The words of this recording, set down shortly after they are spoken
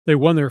They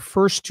won their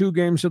first 2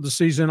 games of the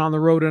season on the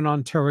road in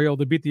Ontario.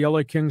 They beat the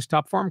LA Kings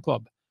Top Farm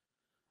Club.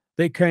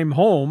 They came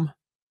home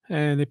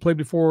and they played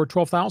before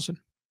 12,000.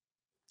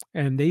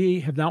 And they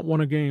have not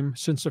won a game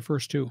since the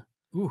first 2.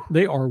 Ooh.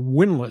 They are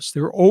winless.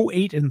 They're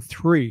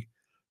 0-8-3.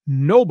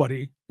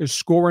 Nobody is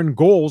scoring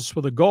goals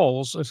for the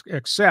Gulls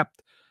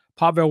except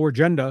Pavel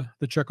Regenda,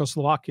 the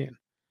Czechoslovakian.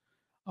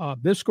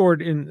 They've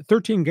scored in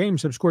 13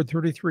 games, have scored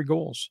 33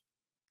 goals.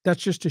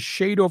 That's just a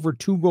shade over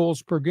 2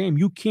 goals per game.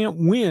 You can't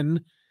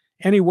win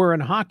anywhere in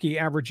hockey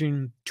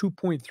averaging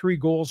 2.3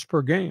 goals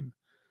per game.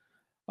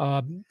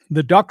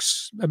 The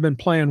Ducks have been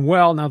playing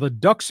well. Now, the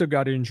Ducks have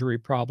got injury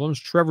problems.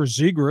 Trevor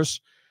Zegras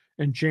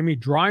and Jamie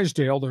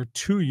Drysdale, their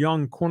 2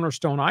 young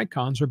cornerstone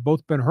icons, have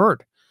both been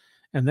hurt,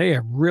 and they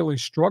have really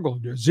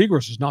struggled.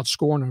 Zegras is not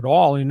scoring at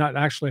all. He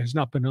has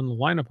not been in the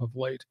lineup of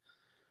late.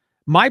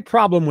 My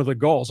problem with the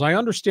Gulls, I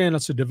understand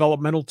it's a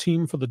developmental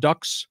team for the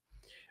Ducks.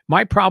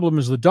 My problem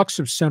is the Ducks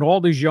have sent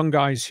all these young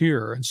guys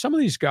here, and some of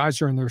these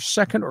guys are in their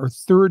 2nd or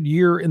 3rd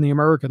year in the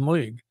American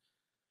League,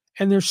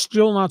 and they're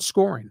still not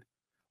scoring.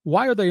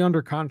 Why are they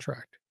under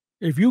contract?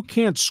 If you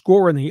can't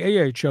score in the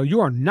AHL, you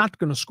are not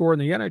going to score in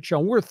the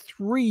NHL. We're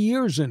 3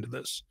 years into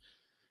this,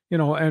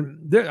 and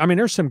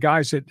there's some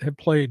guys that have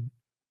played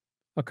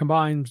a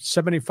combined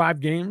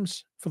 75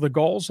 games for the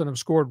Gulls and have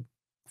scored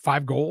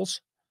 5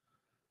 goals.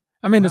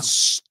 Wow. It's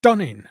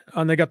stunning.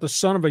 And they got the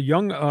son of a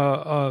young,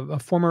 a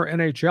former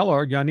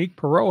NHLer, Yannick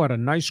Perreault, had a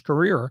nice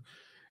career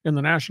in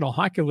the National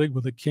Hockey League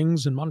with the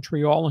Kings in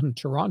Montreal and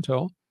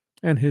Toronto.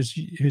 And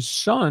his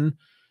son,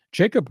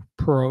 Jacob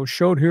Perreault,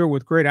 showed here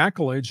with great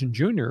accolades in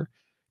junior,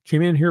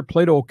 came in here,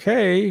 played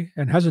okay,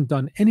 and hasn't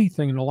done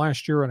anything in the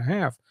last year and a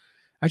half.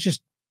 I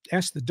just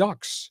asked the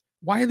Ducks,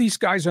 why are these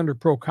guys under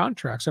pro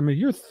contracts?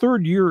 You're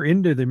 3rd year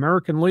into the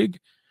American League,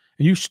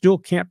 and you still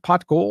can't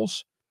pot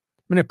goals?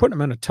 They're putting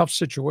them in a tough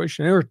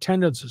situation. Their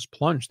attendance has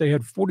plunged. They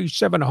had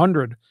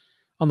 4,700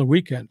 on the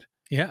weekend.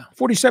 Yeah.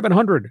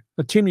 4,700.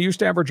 A team that used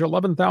to average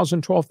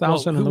 11,000,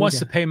 12,000. Who wants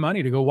to pay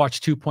money to go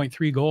watch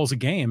 2.3 goals a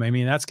game?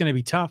 That's going to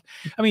be tough.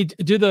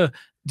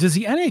 Does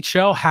the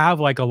NHL have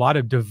like a lot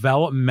of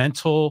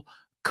developmental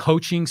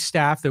coaching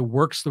staff that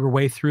works their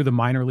way through the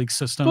minor league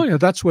system? Oh, yeah,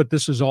 that's what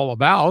this is all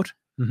about.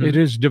 Mm-hmm. It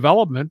is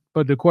development.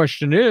 But the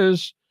question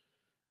is,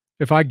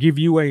 if I give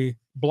you a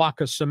block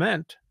of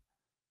cement,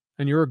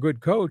 and you're a good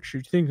coach,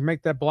 you think you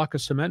make that block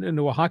of cement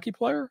into a hockey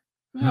player?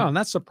 No, and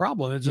that's the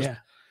problem. It's just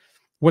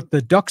what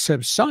the Ducks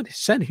have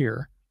sent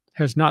here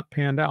has not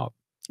panned out.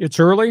 It's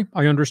early.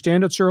 I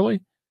understand it's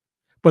early,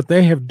 but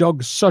they have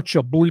dug such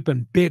a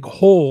bleeping big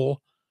hole.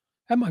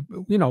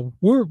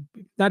 We're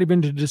not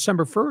even to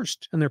December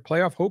 1st, and their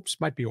playoff hopes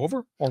might be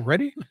over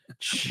already.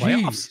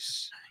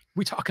 Playoffs.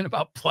 We talking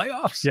about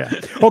playoffs? Yeah.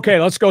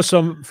 Okay, let's go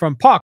from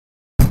puck